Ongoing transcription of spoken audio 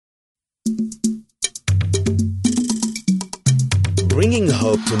bringing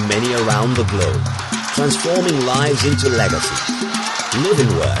hope to many around the globe, transforming lives into legacy.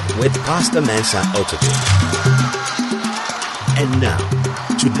 Living Word with Pastor Mensa Otabil. And now,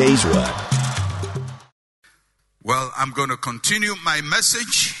 today's word. Well, I'm going to continue my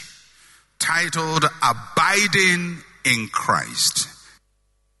message titled Abiding in Christ.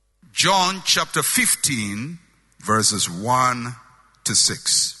 John chapter 15, verses 1 to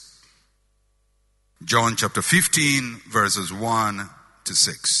 6. John chapter 15, verses 1 to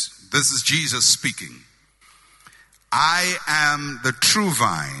 6. This is Jesus speaking. I am the true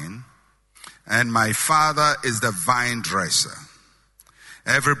vine, and my Father is the vine dresser.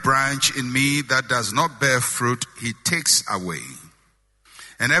 Every branch in me that does not bear fruit, he takes away.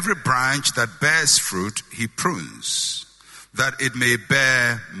 And every branch that bears fruit, he prunes, that it may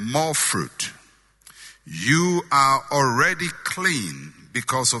bear more fruit. You are already clean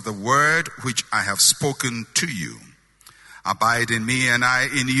because of the word which I have spoken to you. Abide in me and I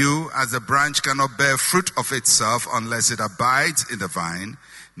in you, as a branch cannot bear fruit of itself unless it abides in the vine,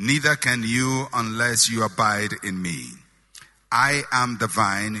 neither can you unless you abide in me. I am the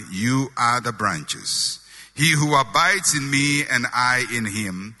vine, you are the branches. He who abides in me and I in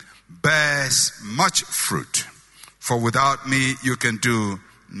him bears much fruit, for without me you can do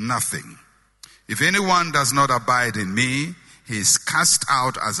nothing. If anyone does not abide in me, he is cast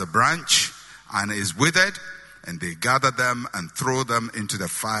out as a branch and is withered, and they gather them and throw them into the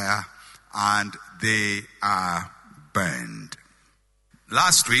fire, and they are burned.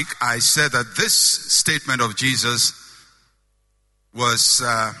 Last week, I said that this statement of Jesus was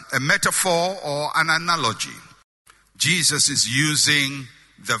a metaphor or an analogy. Jesus is using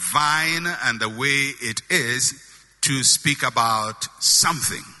the vine and the way it is to speak about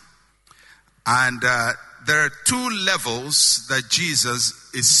something. And there are two levels that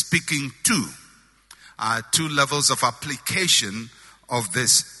Jesus is speaking to. Two levels of application of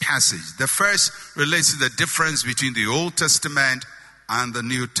this passage. The first relates to the difference between the Old Testament and the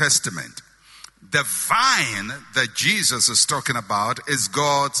New Testament. The vine that Jesus is talking about is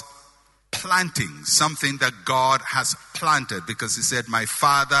God's planting, something that God has planted, because he said, my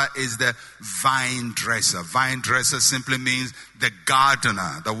Father is the vine dresser. Vine dresser simply means the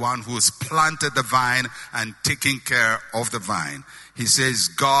gardener, the one who has planted the vine and taking care of the vine. He says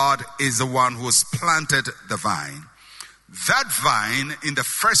God is the one who has planted the vine. That vine, in the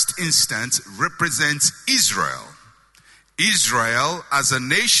first instance, represents Israel. Israel as a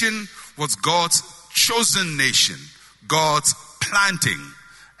nation was God's chosen nation, God's planting.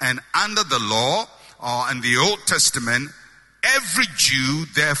 And under the law, or in the Old Testament, every Jew,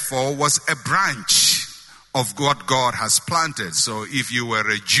 therefore, was a branch of what God has planted. So if you were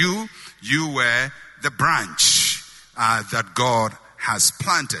a Jew, you were the branch that God has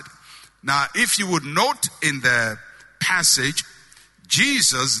planted. Now, if you would note in the passage,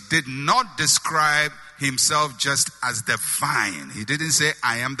 Jesus did not describe himself just as the vine. He didn't say,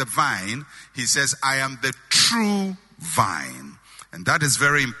 I am the vine. He says, I am the true vine. And that is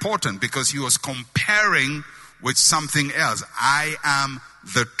very important because he was comparing with something else. I am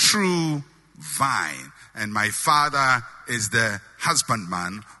the true vine, and my Father is the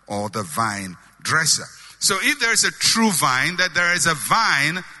husbandman or the vine dresser. So if there is a true vine, that there is a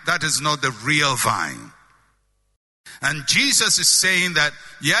vine that is not the real vine. And Jesus is saying that,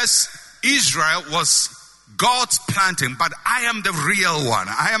 yes, Israel was God's planting, but I am the real one.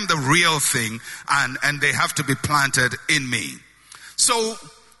 I am the real thing, and they have to be planted in me. So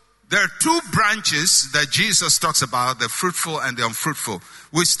there are two branches that Jesus talks about, the fruitful and the unfruitful.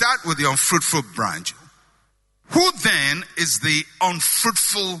 We start with the unfruitful branch. Who then is the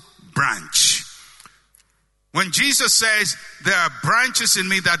unfruitful branch? When Jesus says, there are branches in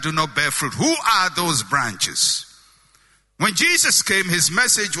me that do not bear fruit, who are those branches? When Jesus came, his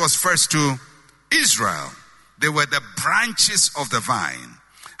message was first to Israel. They were the branches of the vine.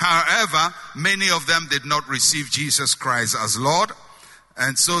 However, many of them did not receive Jesus Christ as Lord.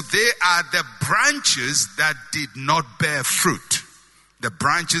 And so they are the branches that did not bear fruit. The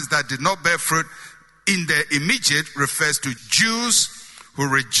branches that did not bear fruit in the immediate refers to Jews who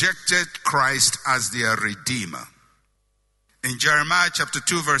rejected Christ as their Redeemer. In Jeremiah chapter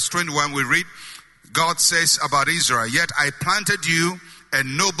 2 verse 21 we read, God says about Israel, yet I planted you a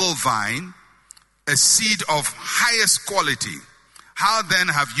noble vine, a seed of highest quality. How then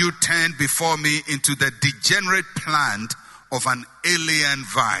have you turned before me into the degenerate plant of an alien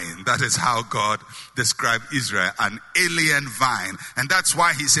vine? That is how God described Israel, an alien vine. And that's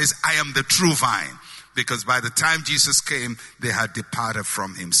why he says, I am the true vine. Because by the time Jesus came, they had departed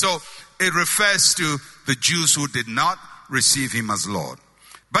from him. So it refers to the Jews who did not receive him as Lord.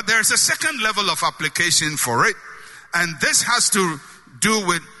 But there's a second level of application for it. And this has to do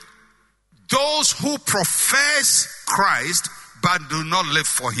with those who profess Christ but do not live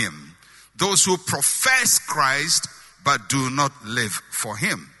for him. Those who profess Christ but do not live for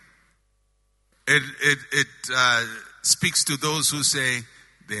him. It speaks to those who say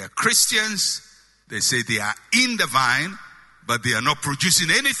they are Christians. They say they are in the vine, but they are not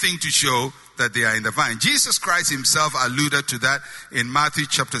producing anything to show that they are in the vine. Jesus Christ himself alluded to that in Matthew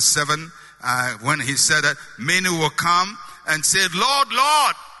chapter 7 when he said that many will come and say, Lord,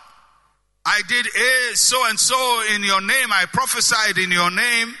 Lord, I did so and so in your name. I prophesied in your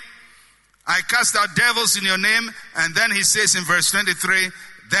name. I cast out devils in your name. And then he says in verse 23,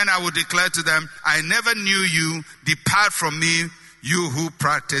 then I will declare to them, I never knew you. Depart from me, you who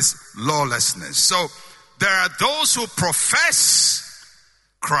practice lawlessness. So there are those who profess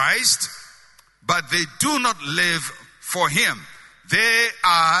Christ, but they do not live for him. They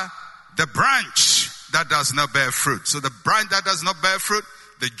are the branch that does not bear fruit. So the branch that does not bear fruit,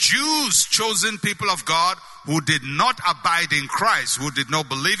 the Jews, chosen people of God, who did not abide in Christ, who did not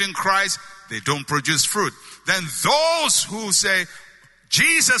believe in Christ, they don't produce fruit. Then those who say,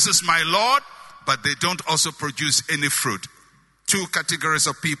 Jesus is my Lord, but they don't also produce any fruit. Two categories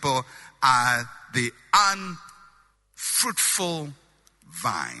of people are the unfruitful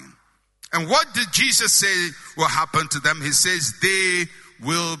vine. And what did Jesus say will happen to them? He says they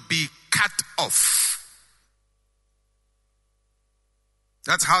will be cut off.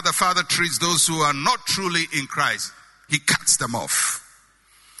 That's how the Father treats those who are not truly in Christ. He cuts them off.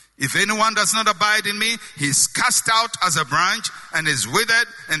 If anyone does not abide in me, he is cast out as a branch and is withered,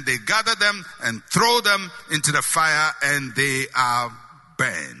 and they gather them and throw them into the fire, and they are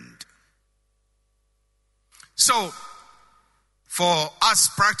burned. So, for us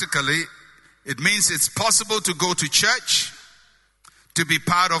practically, it means it's possible to go to church, to be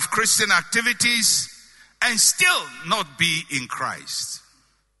part of Christian activities, and still not be in Christ.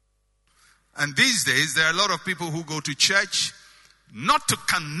 And these days, there are a lot of people who go to church not to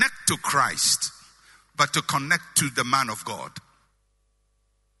connect to Christ, but to connect to the man of God.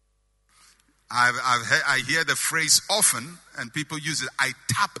 I hear the phrase often, and people use it, I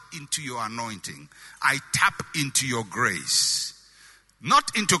tap into your anointing. I tap into your grace.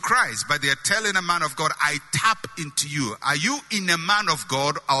 Not into Christ, but they are telling a man of God, I tap into you. Are you in a man of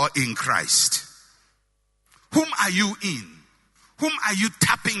God or in Christ? Whom are you in? Whom are you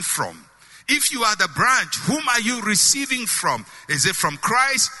tapping from? If you are the branch, whom are you receiving from? Is it from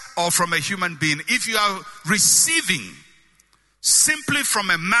Christ or from a human being? If you are receiving simply from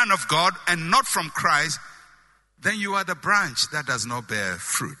a man of God and not from Christ, then you are the branch that does not bear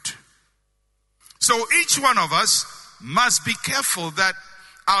fruit. So each one of us must be careful that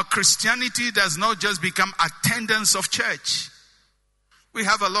our Christianity does not just become attendance of church. We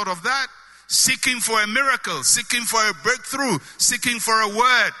have a lot of that. Seeking for a miracle, seeking for a breakthrough, seeking for a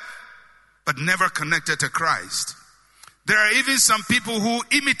word, but never connected to Christ. There are even some people who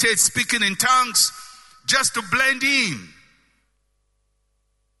imitate speaking in tongues just to blend in.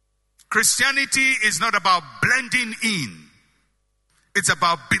 Christianity is not about blending in. It's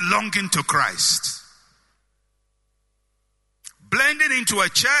about belonging to Christ. Blending into a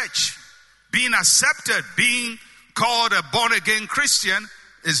church, being accepted, being called a born-again Christian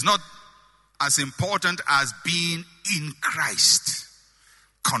is not as important as being in Christ,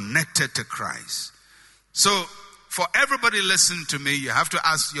 connected to Christ. So, for everybody listening to me, you have to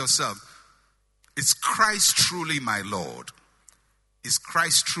ask yourself, is Christ truly my Lord? Is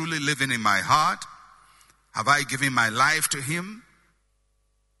Christ truly living in my heart? Have I given my life to him?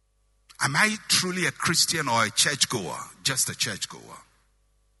 Am I truly a Christian or a churchgoer? Just a churchgoer?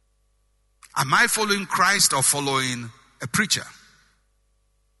 Am I following Christ or following a preacher?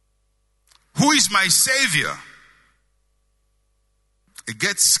 Who is my Savior? It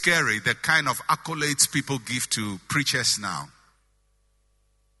gets scary, the kind of accolades people give to preachers now.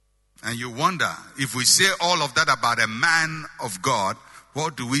 And you wonder, if we say all of that about a man of God,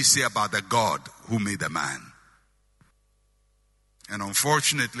 what do we say about the God who made the man? And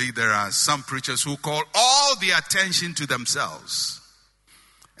unfortunately, there are some preachers who call all the attention to themselves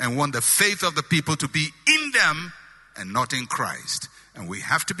and want the faith of the people to be in them and not in Christ. And we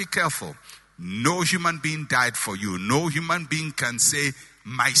have to be careful. No human being died for you. No human being can say,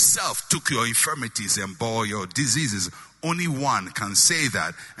 myself took your infirmities and bore your diseases. Only one can say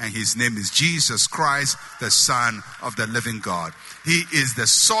that, and his name is Jesus Christ, the Son of the living God. He is the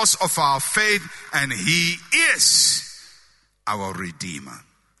source of our faith, and he is our Redeemer.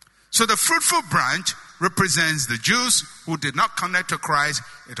 So the fruitful branch represents the Jews who did not connect to Christ.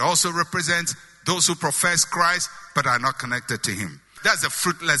 It also represents those who profess Christ but are not connected to him. That's a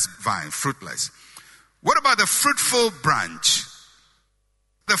fruitless vine, fruitless. What about the fruitful branch?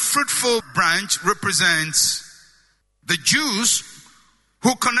 The fruitful branch represents the Jews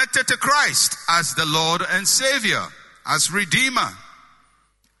who connected to Christ as the Lord and Savior, as Redeemer.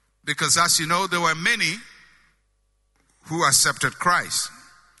 Because as you know, there were many who accepted Christ.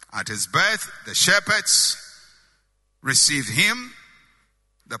 At his birth, the shepherds received him,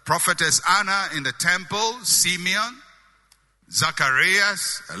 the prophetess Anna in the temple, Simeon,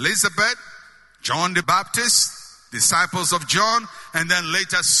 Zacharias, Elizabeth, John the Baptist, disciples of John, and then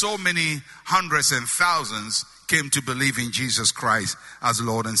later so many hundreds and thousands came to believe in Jesus Christ as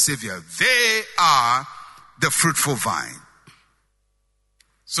Lord and Savior. They are the fruitful vine.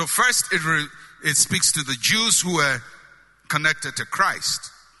 So first it speaks to the Jews who were connected to Christ.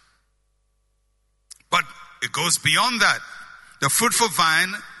 But it goes beyond that. The fruitful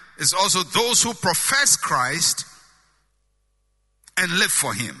vine is also those who profess Christ and live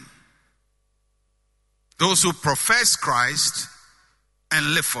for him. Those who profess Christ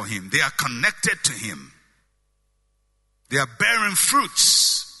and live for him. They are connected to him. They are bearing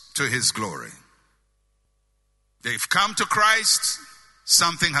fruits to his glory. They've come to Christ.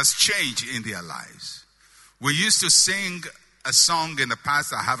 Something has changed in their lives. We used to sing a song in the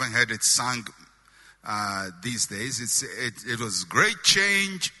past. I haven't heard it sung these days. It was great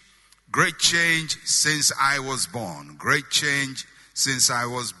change since I was born. Great change since I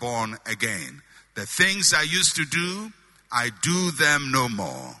was born again. The things I used to do, I do them no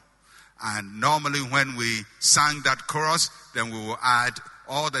more. And normally when we sang that chorus, then we will add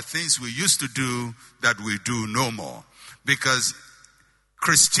all the things we used to do that we do no more. Because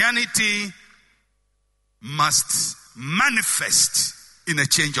Christianity must manifest in a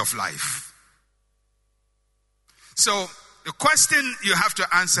change of life. So the question you have to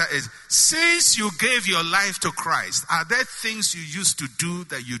answer is, since you gave your life to Christ, are there things you used to do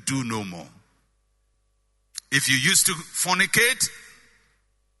that you do no more? If you used to fornicate,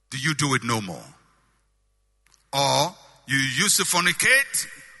 do you do it no more? Or you used to fornicate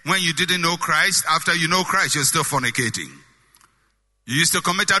when you didn't know Christ. After you know Christ, you're still fornicating. You used to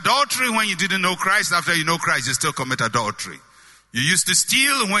commit adultery when you didn't know Christ. After you know Christ, you still commit adultery. You used to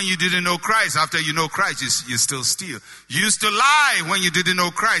steal when you didn't know Christ. After you know Christ, you still steal. You used to lie when you didn't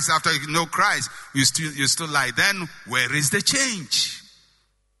know Christ. After you know Christ, you still lie. Then where is the change?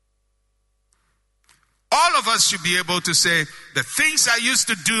 All of us should be able to say, the things I used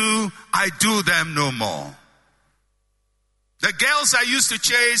to do, I do them no more. The girls I used to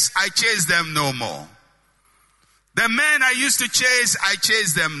chase, I chase them no more. The men I used to chase, I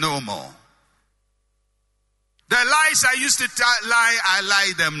chase them no more. The lies I used to lie, I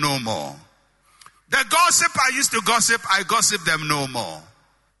lie them no more. The gossip I used to gossip, I gossip them no more.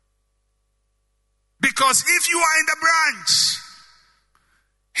 Because if you are in the branch,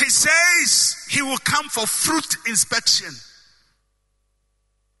 he says he will come for fruit inspection,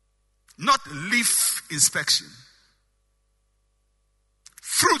 not leaf inspection.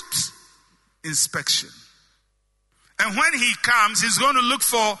 Fruit inspection. And when he comes, he's going to look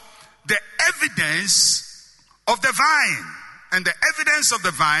for the evidence of the vine. And the evidence of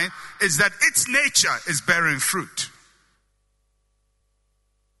the vine is that its nature is bearing fruit.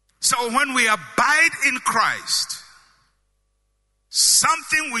 So when we abide in Christ,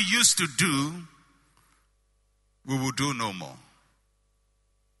 something we used to do, we will do no more.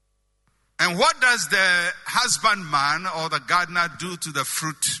 And what does the husbandman or the gardener do to the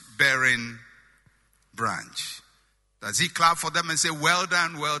fruit-bearing branch? Does he clap for them and say, well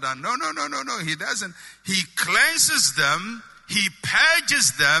done, well done? No, he doesn't. He cleanses them, he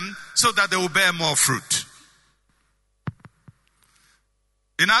purges them so that they will bear more fruit.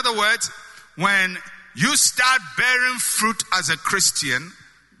 In other words, when you start bearing fruit as a Christian,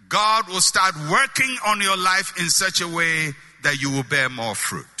 God will start working on your life in such a way that you will bear more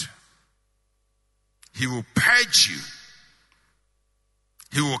fruit. He will purge you.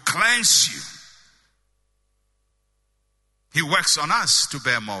 He will cleanse you. He works on us to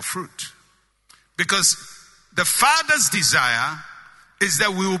bear more fruit. Because the Father's desire is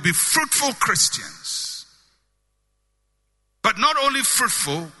that we will be fruitful Christians. But not only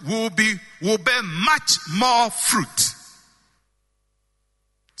fruitful, we'll bear much more fruit.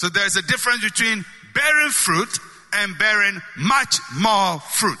 So there's a difference between bearing fruit and bearing much more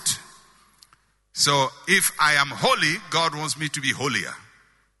fruit. So if I am holy, God wants me to be holier.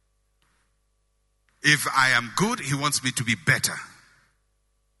 If I am good, he wants me to be better.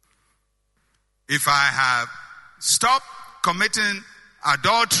 If I have stopped committing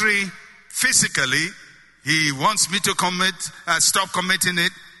adultery physically, he wants me to stop committing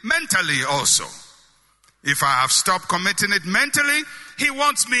it mentally also. If I have stopped committing it mentally, He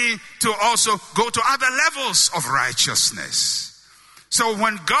wants me to also go to other levels of righteousness. So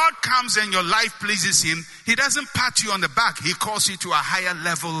when God comes and your life pleases him, he doesn't pat you on the back. He calls you to a higher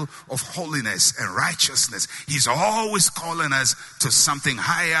level of holiness and righteousness. He's always calling us to something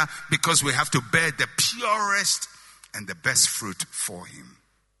higher because we have to bear the purest and the best fruit for him.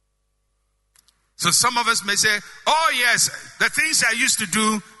 So some of us may say, oh yes, the things I used to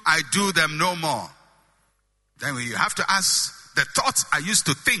do, I do them no more. Then you have to ask, the thoughts I used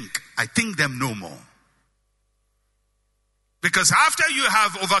to think, I think them no more. Because after you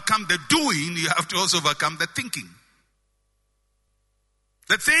have overcome the doing, you have to also overcome the thinking.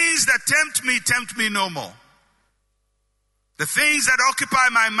 The things that tempt me no more. The things that occupy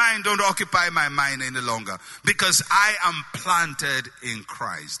my mind don't occupy my mind any longer. Because I am planted in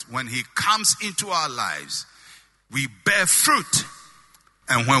Christ. When he comes into our lives, we bear fruit.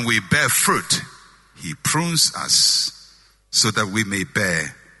 And when we bear fruit, he prunes us so that we may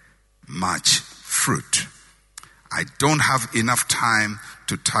bear much fruit. I don't have enough time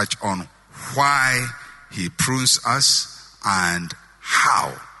to touch on why he prunes us and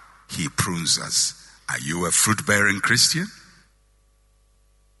how he prunes us. Are you a fruit-bearing Christian?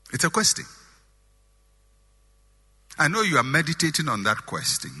 It's a question. I know you are meditating on that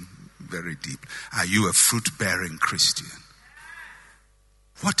question very deep. Are you a fruit-bearing Christian?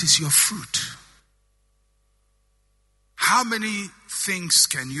 What is your fruit? How many things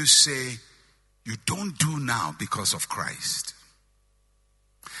can you say you don't do now because of Christ?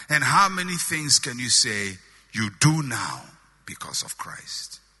 And how many things can you say you do now because of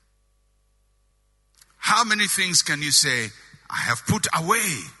Christ? How many things can you say, I have put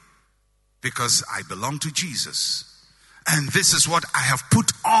away because I belong to Jesus? And this is what I have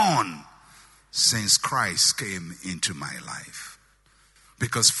put on since Christ came into my life.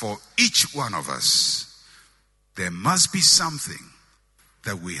 Because for each one of us, there must be something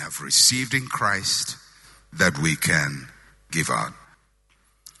that we have received in Christ that we can give out.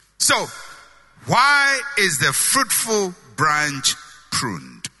 So, why is the fruitful branch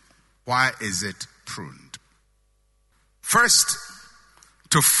pruned? Why is it pruned? First,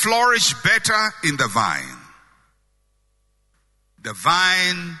 to flourish better in the vine. The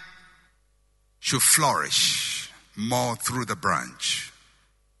vine should flourish more through the branch.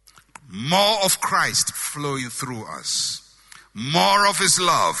 More of Christ flowing through us. More of his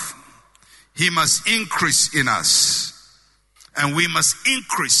love. He must increase in us. And we must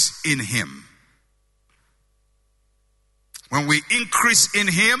increase in him. When we increase in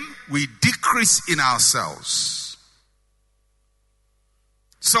him, we decrease in ourselves.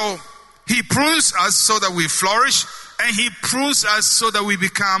 So, he prunes us so that we flourish, and he prunes us so that we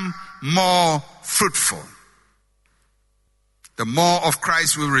become more fruitful. The more of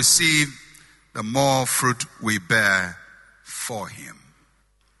Christ we receive, the more fruit we bear for him.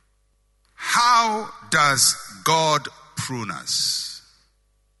 How does God prune us?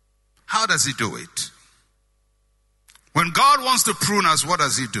 How does he do it? When God wants to prune us, what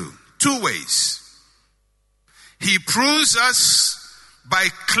does he do? Two ways. He prunes us by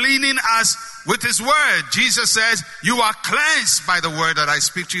cleaning us with his word. Jesus says, you are cleansed by the word that I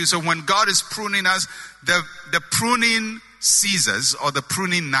speak to you. So when God is pruning us, the pruning scissors or the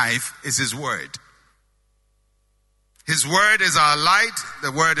pruning knife is his word. His word is our light.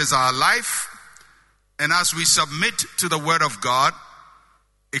 The word is our life. And as we submit to the word of God,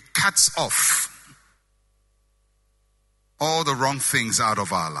 it cuts off all the wrong things out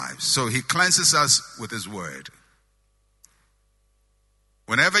of our lives. So he cleanses us with his word.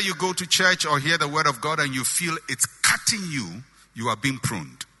 Whenever you go to church or hear the word of God and you feel it's cutting you, you are being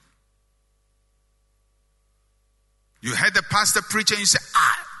pruned. You heard the pastor preach and you say,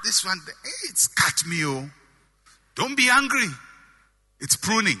 this one, it's cut me. Oh. Don't be angry. It's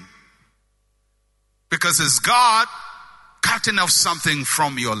pruning. Because it's God cutting off something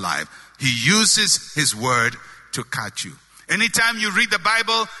from your life. He uses his word to cut you. Anytime you read the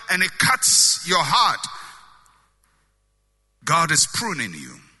Bible and it cuts your heart, God is pruning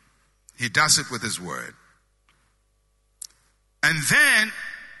you. He does it with his word. And then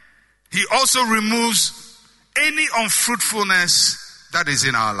he also removes any unfruitfulness that is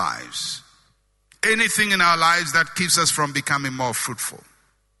in our lives. Anything in our lives that keeps us from becoming more fruitful.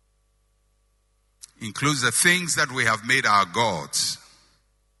 Includes the things that we have made our gods.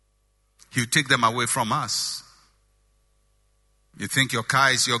 He'll take them away from us. You think your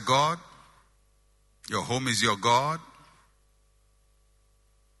car is your God? Your home is your God?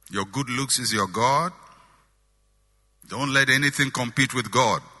 Your good looks is your God? Don't let anything compete with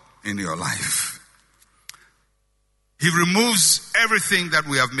God in your life. He removes everything that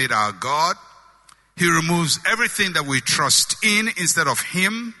we have made our God. He removes everything that we trust in instead of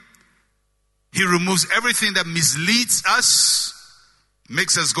Him. He removes everything that misleads us,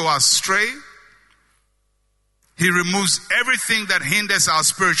 makes us go astray. He removes everything that hinders our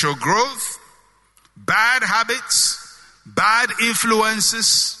spiritual growth, bad habits, bad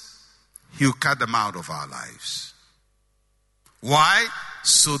influences. He'll cut them out of our lives. Why?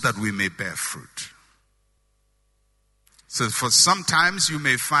 So that we may bear fruit. So for sometimes you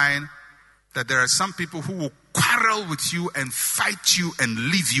may find that there are some people who will quarrel with you and fight you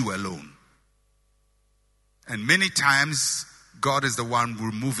and leave you alone. And many times God is the one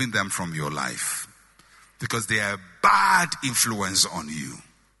removing them from your life because they are a bad influence on you.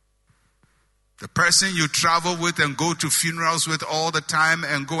 The person you travel with and go to funerals with all the time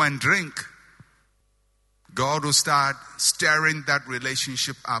and go and drink, God will start stirring that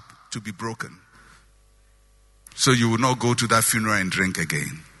relationship up to be broken. So you will not go to that funeral and drink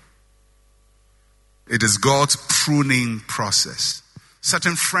again. It is God's pruning process.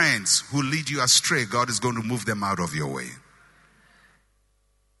 Certain friends who lead you astray, God is going to move them out of your way.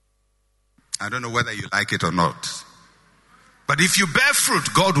 I don't know whether you like it or not. But if you bear fruit,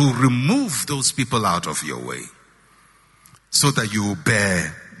 God will remove those people out of your way so that you will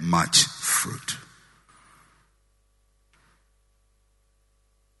bear much fruit.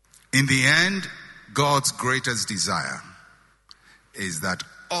 In the end, God's greatest desire is that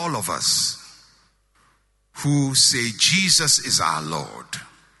all of us who say Jesus is our Lord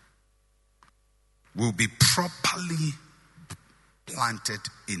will be properly planted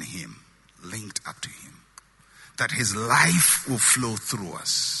in Him, linked up to Him. That His life will flow through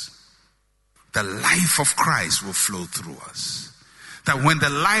us. The life of Christ will flow through us. That when the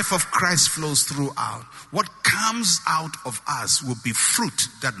life of Christ flows throughout, what comes out of us will be fruit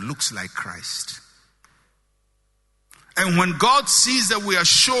that looks like Christ. And when God sees that we are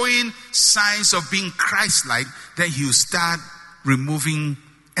showing signs of being Christ-like, then He will start removing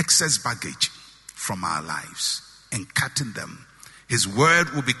excess baggage from our lives and cutting them. His word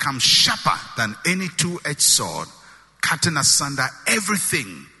will become sharper than any two-edged sword, cutting asunder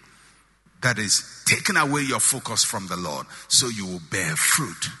everything that is taking away your focus from the Lord, so you will bear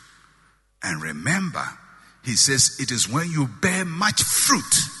fruit. And remember, He says it is when you bear much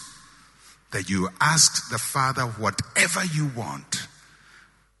fruit that you ask the Father whatever you want,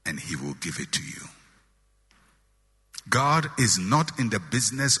 and He will give it to you. God is not in the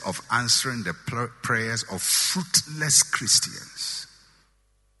business of answering the prayers of fruitless Christians,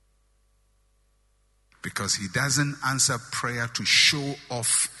 because He doesn't answer prayer to show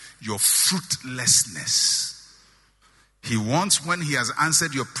off your fruitlessness. He wants, when He has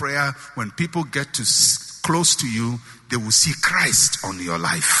answered your prayer, when people get to close to you, they will see Christ on your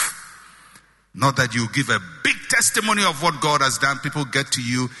life. Not that you give a big testimony of what God has done. People get to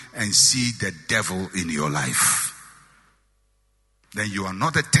you and see the devil in your life. Then you are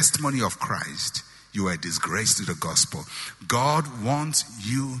not a testimony of Christ. You are a disgrace to the gospel. God wants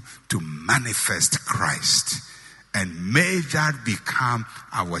you to manifest Christ. And may that become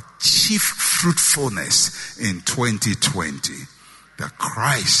our chief fruitfulness in 2020. That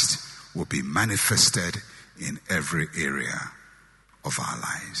Christ will be manifested in every area of our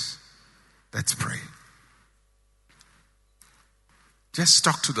lives. Let's pray. Just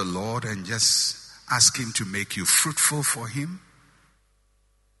talk to the Lord and just ask Him to make you fruitful for Him.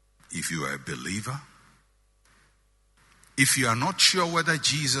 If you are a believer. If you are not sure whether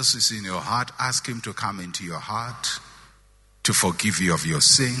Jesus is in your heart, ask Him to come into your heart, to forgive you of your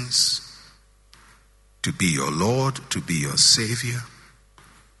sins, to be your Lord, to be your Savior,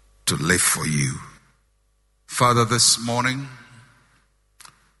 to live for you. Father, this morning,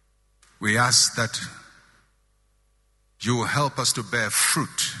 we ask that You will help us to bear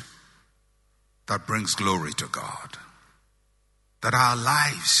fruit that brings glory to God. That our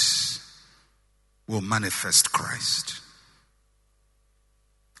lives will manifest Christ.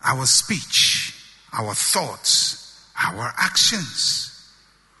 Our speech, our thoughts, our actions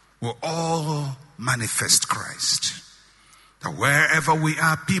will all manifest Christ. That wherever we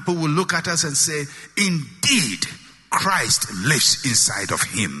are, people will look at us and say, indeed, Christ lives inside of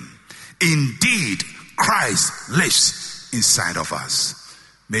him. Indeed, Christ lives inside of us.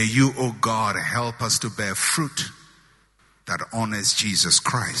 May you, O God, help us to bear fruit that honors Jesus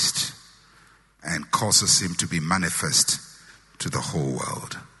Christ and causes him to be manifest to the whole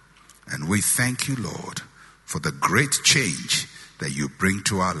world. And we thank you, Lord, for the great change that you bring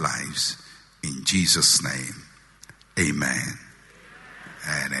to our lives. In Jesus' name, amen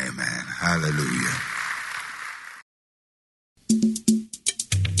and amen. Hallelujah.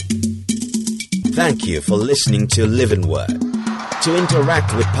 Thank you for listening to Living Word. To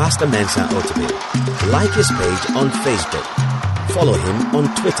interact with Pastor Mensa Otabil, like his page on Facebook. Follow him on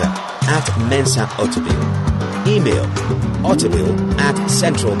Twitter @Mensa Otabil. Email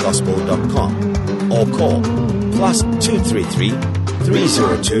otabil@centralgospel.com or call +233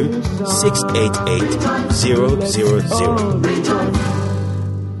 302 688 000.